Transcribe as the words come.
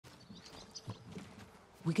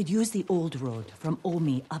We could use the old road from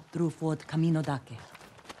Omi up through Fort Kaminodake.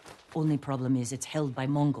 Only problem is it's held by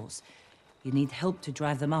Mongols. You need help to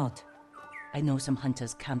drive them out. I know some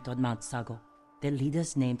hunters camped on Mount Sago. Their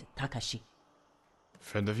leader's named Takashi.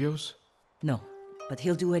 Friend of yours? No, but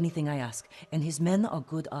he'll do anything I ask, and his men are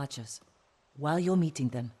good archers. While you're meeting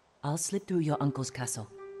them, I'll slip through your uncle's castle.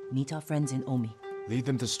 Meet our friends in Omi. Lead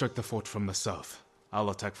them to strike the fort from the south.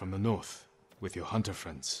 I'll attack from the north, with your hunter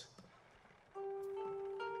friends.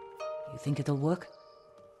 You think it'll work?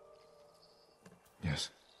 Yes.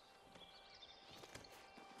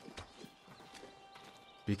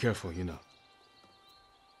 Be careful, you know.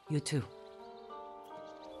 You too.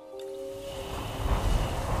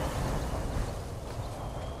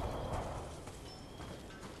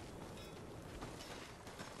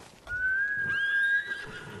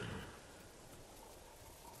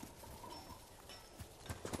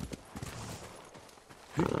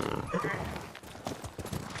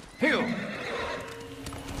 Heal!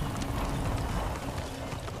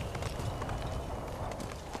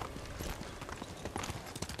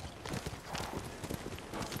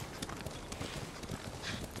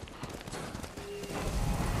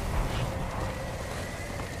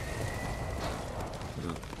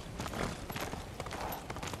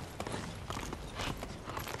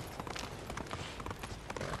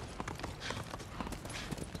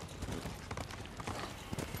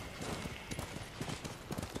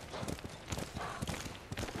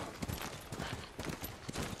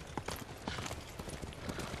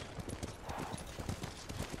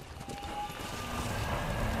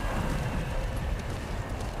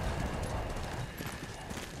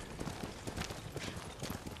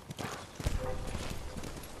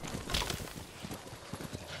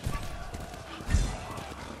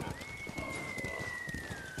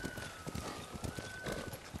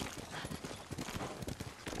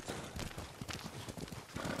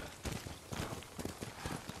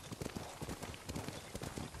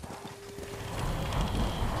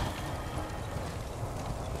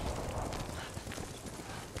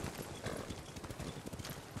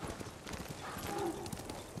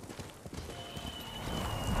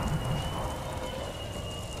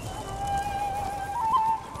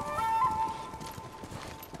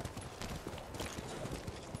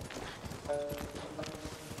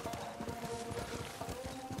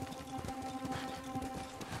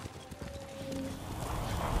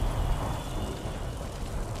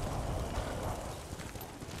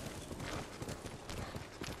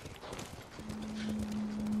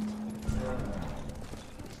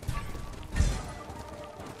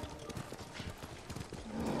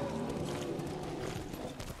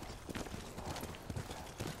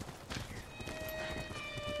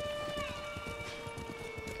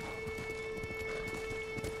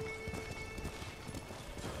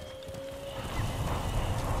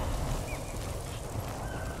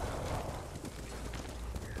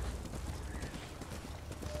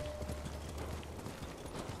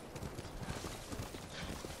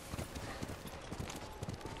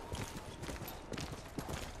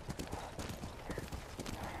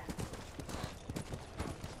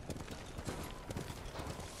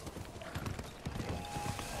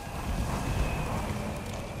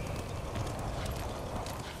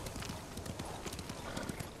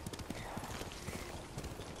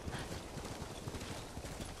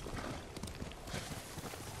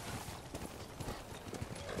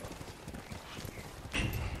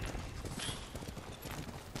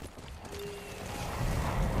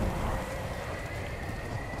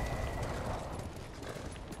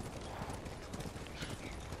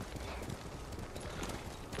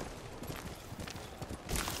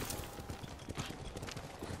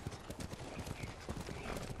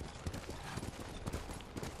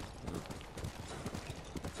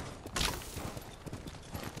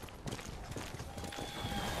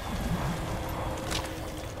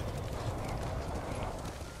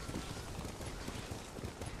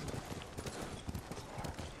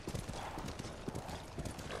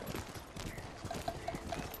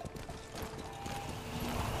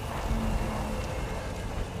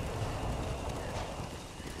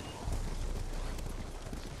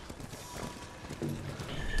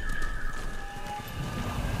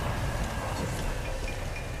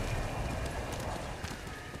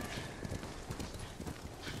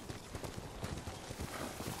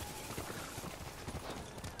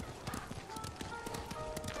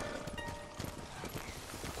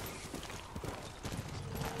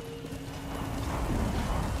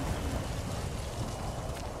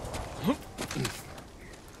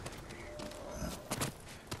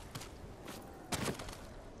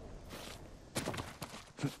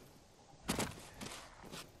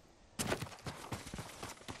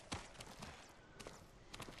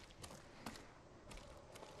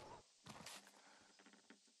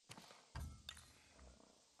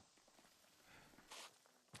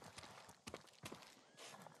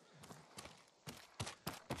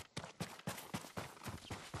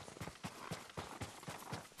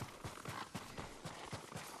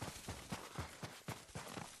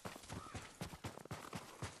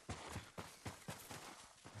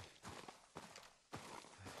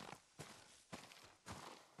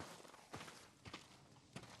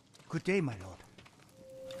 Good day, my lord.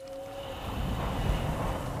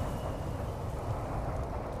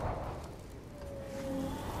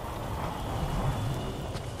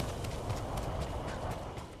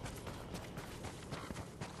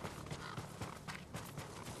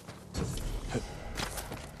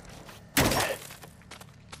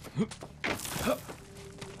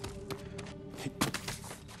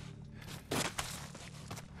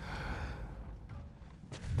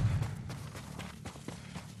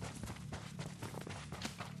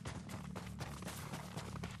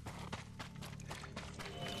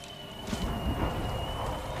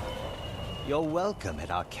 You're welcome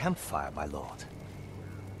at our campfire, my lord.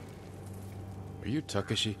 Are you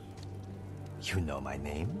Takeshi? You know my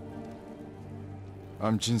name?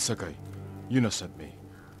 I'm Jin Sakai. Yuna sent me.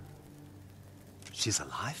 She's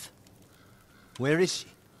alive? Where is she?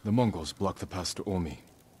 The Mongols blocked the pass to Omi.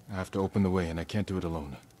 I have to open the way, and I can't do it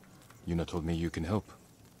alone. Yuna told me you can help.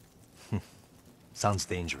 Sounds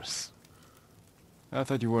dangerous. I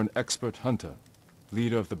thought you were an expert hunter,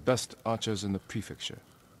 leader of the best archers in the prefecture.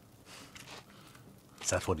 Is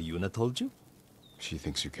that what Yuna told you? She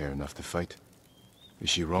thinks you care enough to fight. Is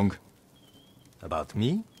she wrong? About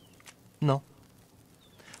me? No.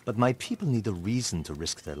 But my people need a reason to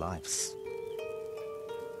risk their lives.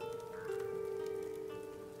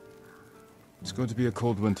 It's going to be a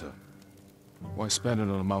cold winter. Why spend it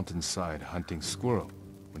on a mountainside hunting squirrel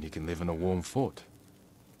when you can live in a warm fort?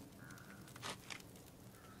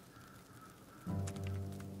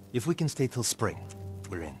 If we can stay till spring,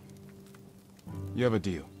 we're in. You have a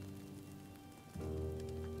deal.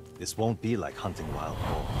 This won't be like hunting wild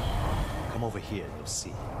boar. Come over here and you'll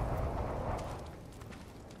see.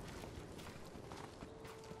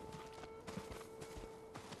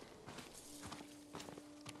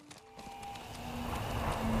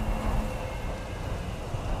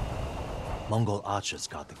 Mongol archers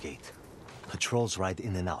guard the gate. Patrols ride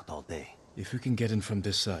in and out all day. If we can get in from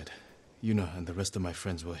this side, Yuna and the rest of my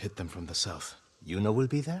friends will hit them from the south. Yuna will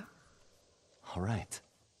be there? All right.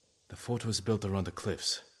 The fort was built around the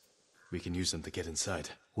cliffs. We can use them to get inside.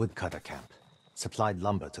 Woodcutter camp. Supplied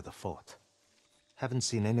lumber to the fort. Haven't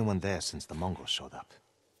seen anyone there since the Mongols showed up.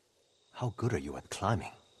 How good are you at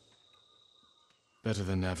climbing? Better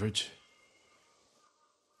than average.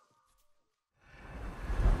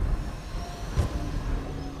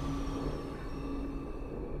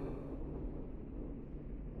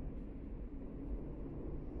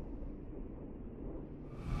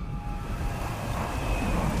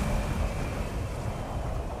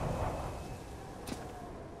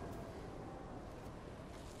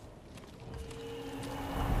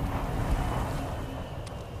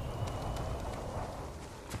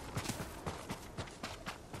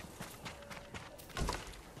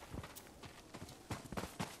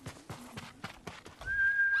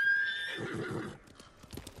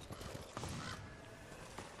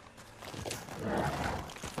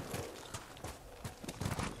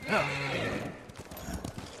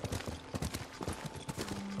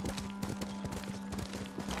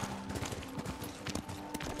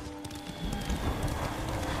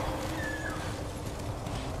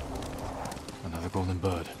 Another golden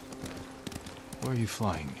bird. Where are you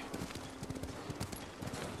flying?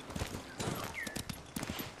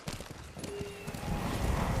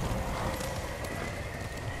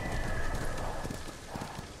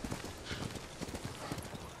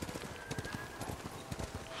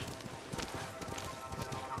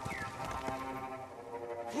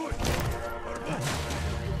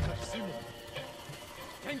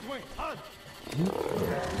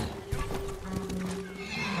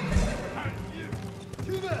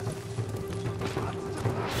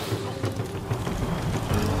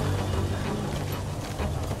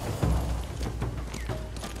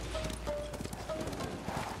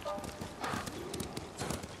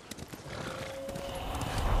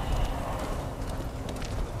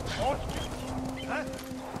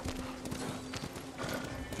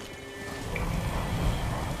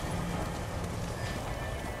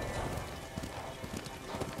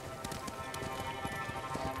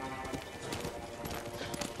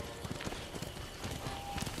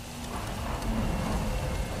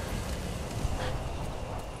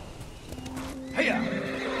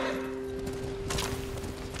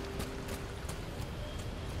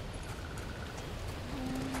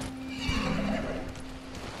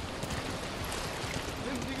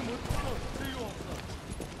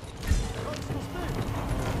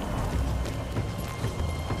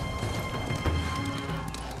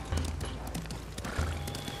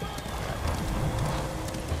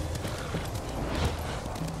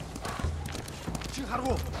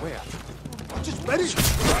 Where? Just ready.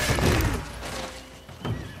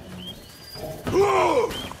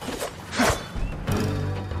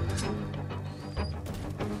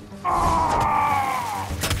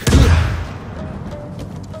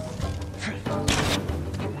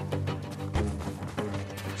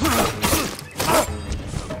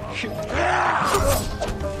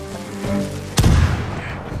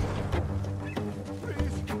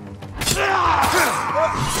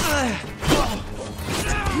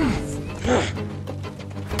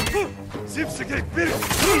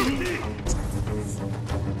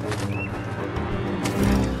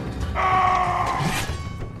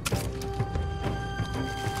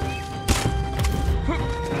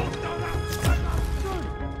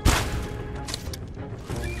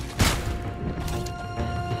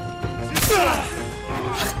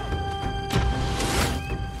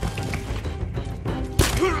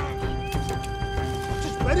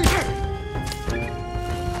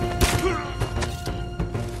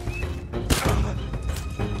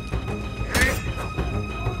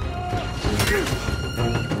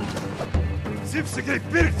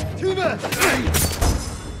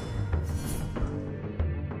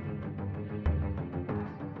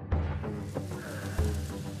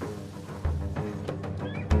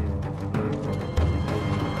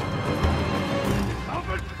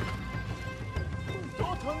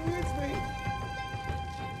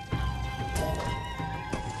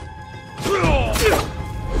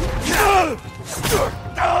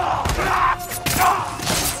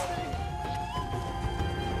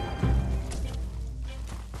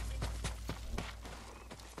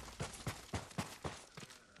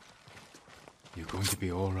 You're going to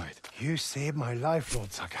be all right. You saved my life,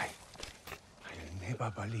 Lord Sakai. I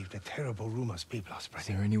never believed the terrible rumors people are Is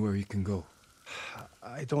spreading. there anywhere you can go?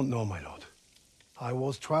 I don't know, my lord. I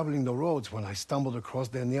was traveling the roads when I stumbled across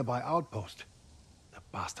their nearby outpost. The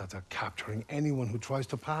bastards are capturing anyone who tries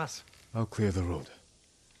to pass. I'll clear the road.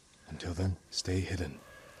 Until then, stay hidden.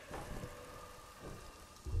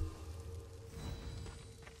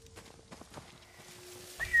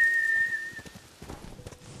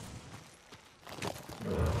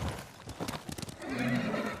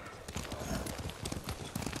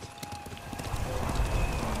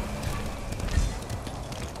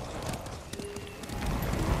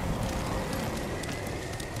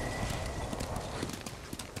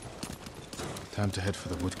 Time to head for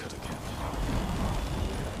the woodcutter camp.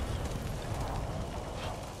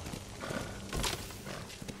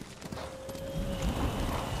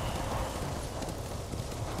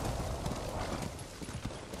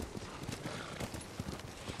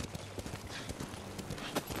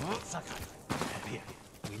 Sakai, up here.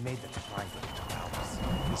 We made the climb, but it took hours.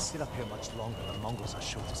 If we sit up here much longer, the Mongols are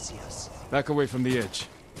sure to see us. Back away from the edge.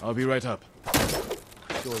 I'll be right up.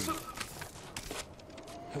 Sure you.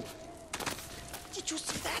 Did you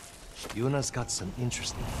see that? Yuna's got some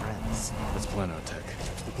interesting friends. Let's plan our attack.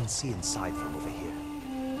 We can see inside from over here.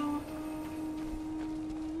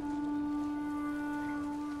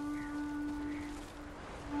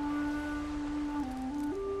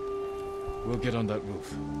 We'll get on that roof.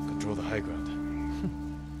 Control the high ground.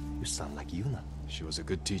 You sound like Yuna. She was a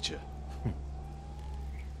good teacher.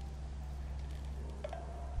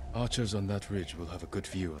 Archers on that ridge will have a good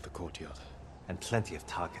view of the courtyard. And plenty of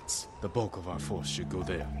targets. The bulk of our force should go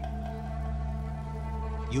there.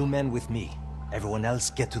 You men with me. Everyone else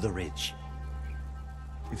get to the ridge.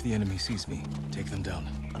 If the enemy sees me, take them down.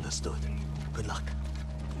 Understood. Good luck.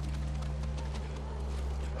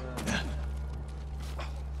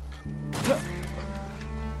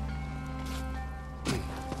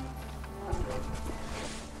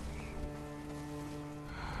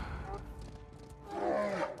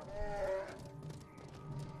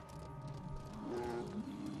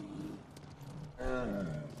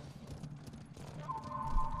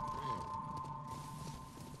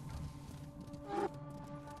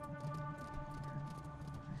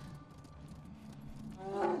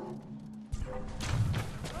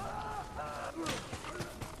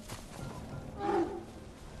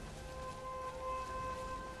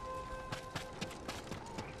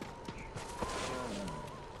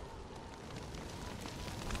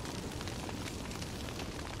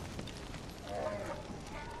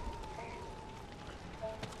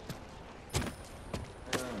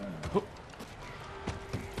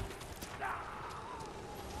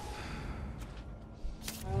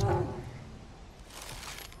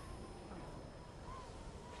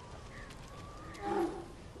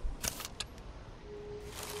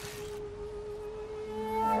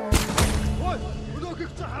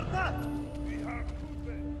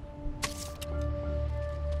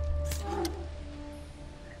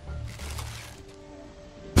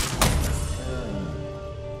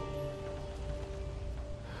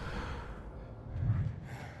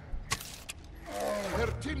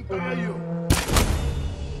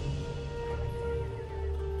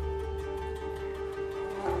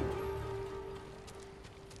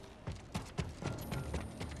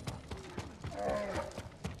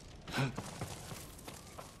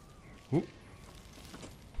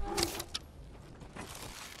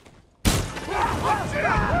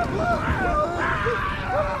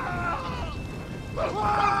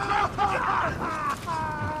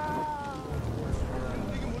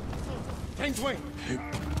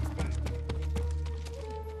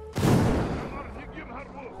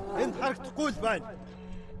 sein!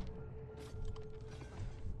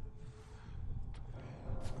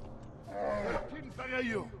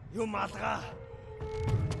 You matra!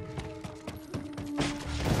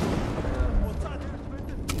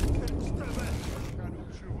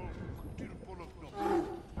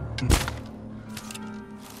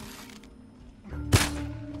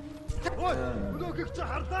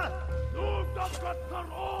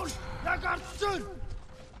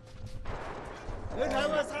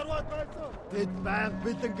 Бид байнга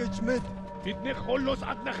бэлэн гэж мэд. Бидний холоос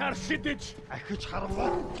аднахаар шидэж. Ахиж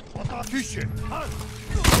харлаа. Одоо тийш.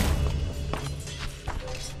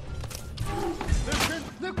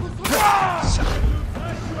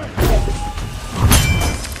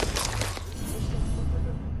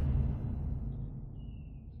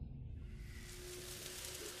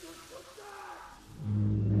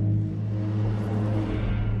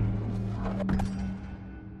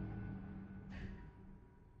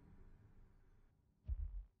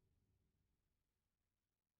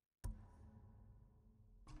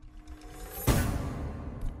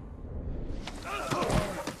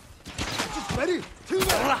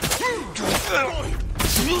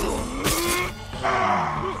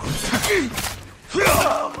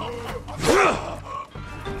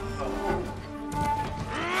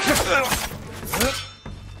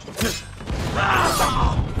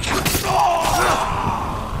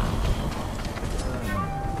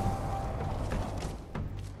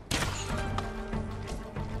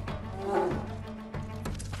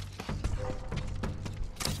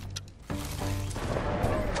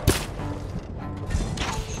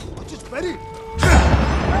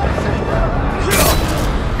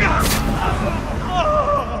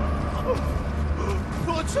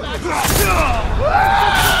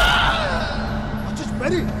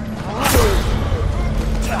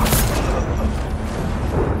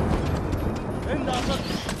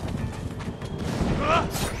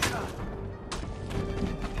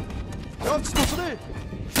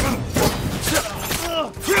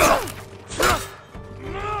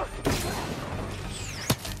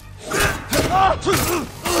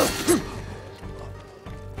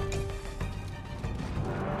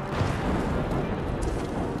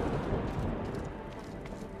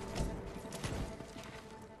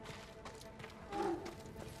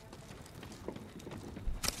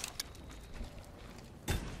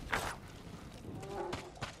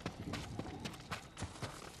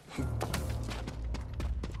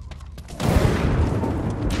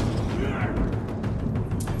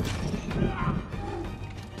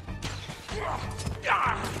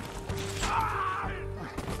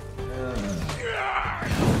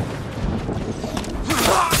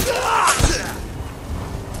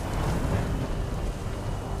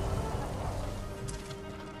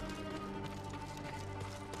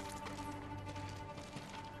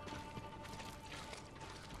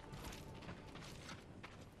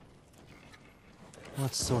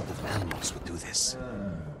 What sort of animals would do this?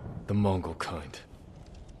 The Mongol kind.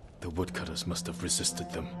 The woodcutters must have resisted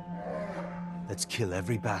them. Let's kill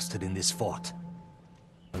every bastard in this fort.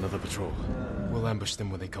 Another patrol. We'll ambush them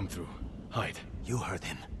when they come through. Hide. You heard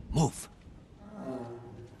him. Move.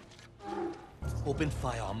 Open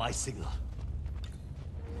fire on my signal.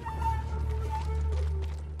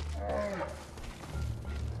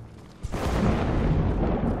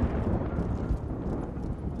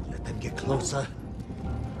 Let them get closer.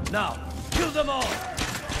 Now, kill them all!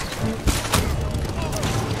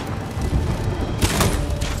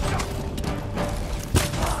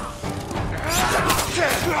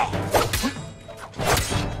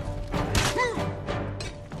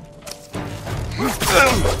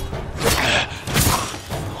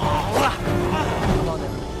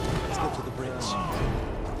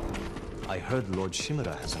 I heard Lord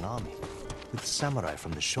Shimura has an army, with samurai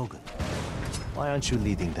from the Shogun. Why aren't you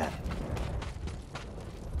leading them?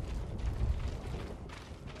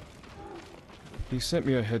 He sent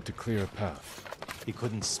me ahead to clear a path. He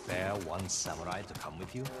couldn't spare one samurai to come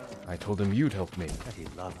with you? I told him you'd help me. Bet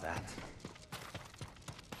he'd love that.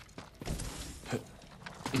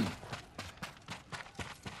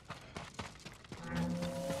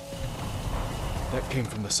 That came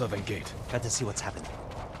from the southern gate. Got to see what's happening.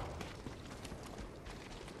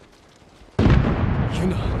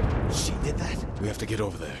 Yuna! She did that? We have to get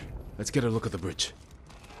over there. Let's get a look at the bridge.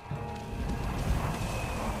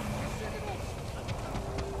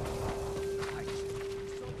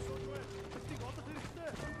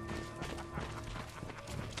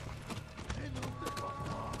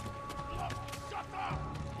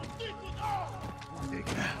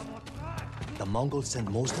 The Mongols send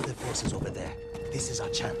most of their forces over there. This is our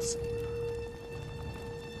chance.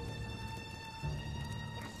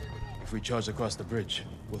 if we charge across the bridge.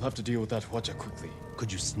 We'll have to deal with that Hwacha quickly.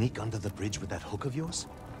 Could you sneak under the bridge with that hook of yours?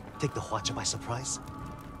 Take the Hwacha by surprise?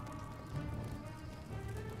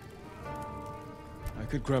 I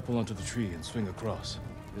could grapple onto the tree and swing across.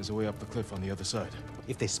 There's a way up the cliff on the other side.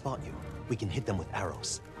 If they spot you, we can hit them with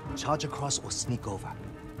arrows. Charge across or sneak over.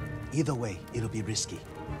 Either way, it'll be risky.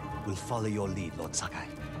 We'll follow your lead, Lord Sakai.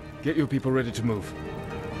 Get your people ready to move.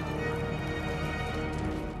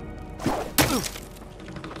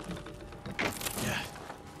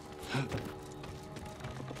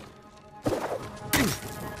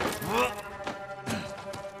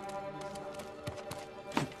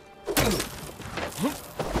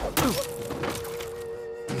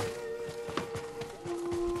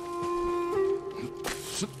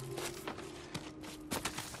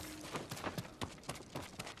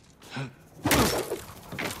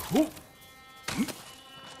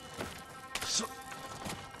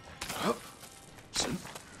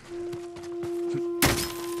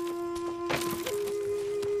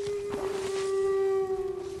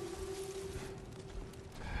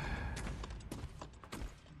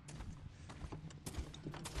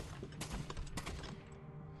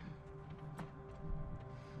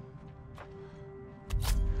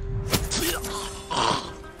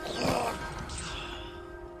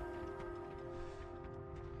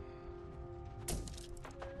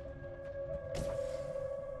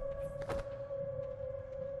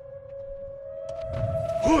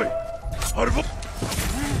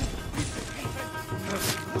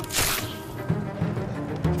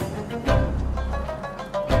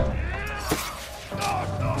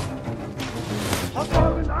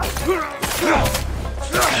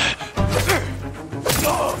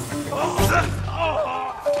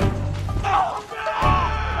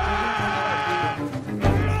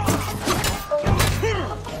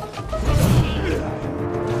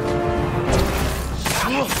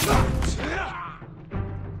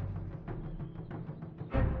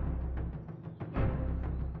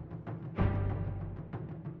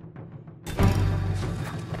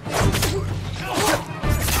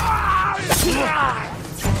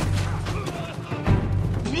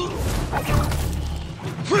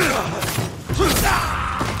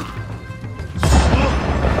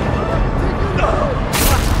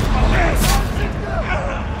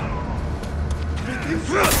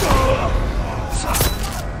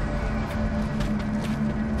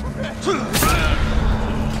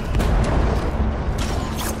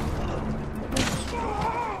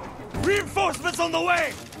 Reinforcements on the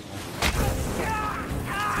way!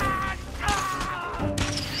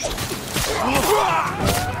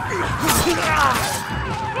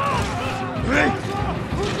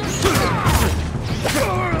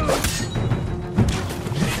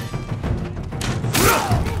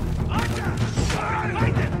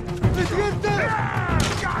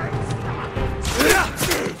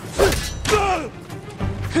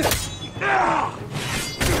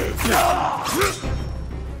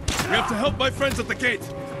 We have to help my friends at the gate!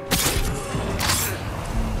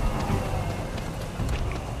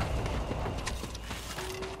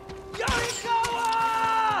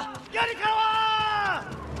 Yarikawa! Yarikawa!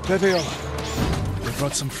 Pepeola, we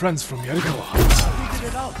brought some friends from Yarikawa. We did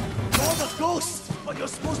it out! You're the ghost! But you're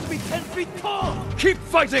supposed to be 10 feet tall! Keep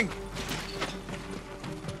fighting!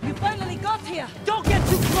 You finally got here! Don't get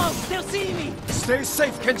too close! They'll see me! Stay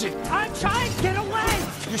safe, Kenji! I'm trying! Get away!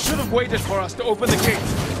 You should have waited for us to open the gate!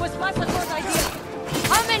 It was Masato's idea!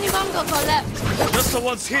 How many Mongols are left? Just the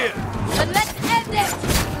ones here! Then let's end it!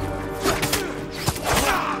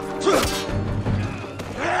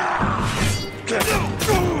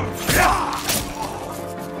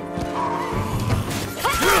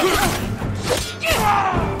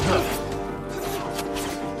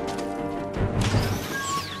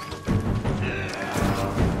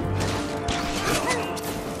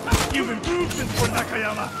 You've improved since for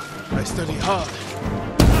Nakayama! I study hard.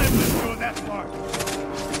 I'm with you on that part!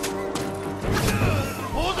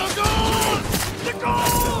 Hold the goal! The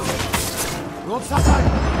goal! Lord Sakai,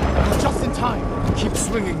 you're just in time. Keep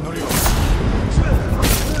swinging, Norio.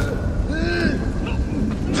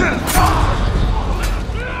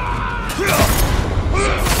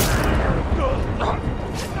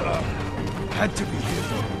 Had to be here.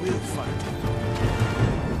 We'll fight.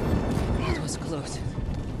 It was close.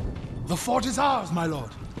 The fort is ours, my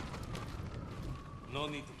lord. No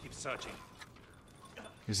need to keep searching.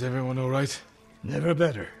 Is everyone all right? Never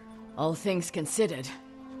better. All things considered.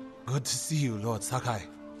 Good to see you, Lord Sakai.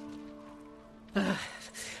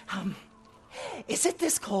 Is it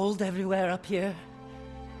this cold everywhere up here?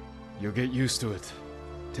 You'll get used to it.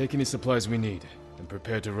 Take any supplies we need, and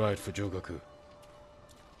prepare to ride for Jogaku.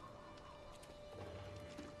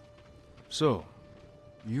 So,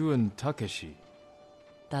 you and Takeshi,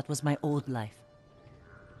 That was my old life.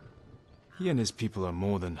 he and his people are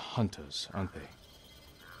more than hunters, aren't they?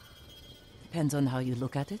 Depends on how you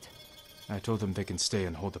look at it. I told them they can stay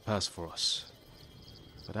and hold the pass for us.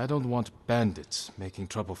 But I don't want bandits making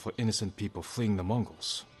trouble for innocent people fleeing the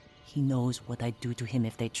Mongols. He knows what I'd do to him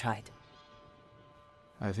if they tried.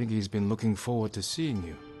 I think he's been looking forward to seeing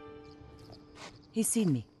you. He's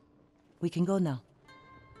seen me. We can go now.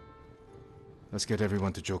 Let's get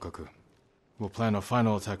everyone to Jokaku. We'll plan our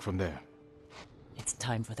final attack from there. It's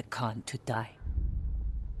time for the Khan to die.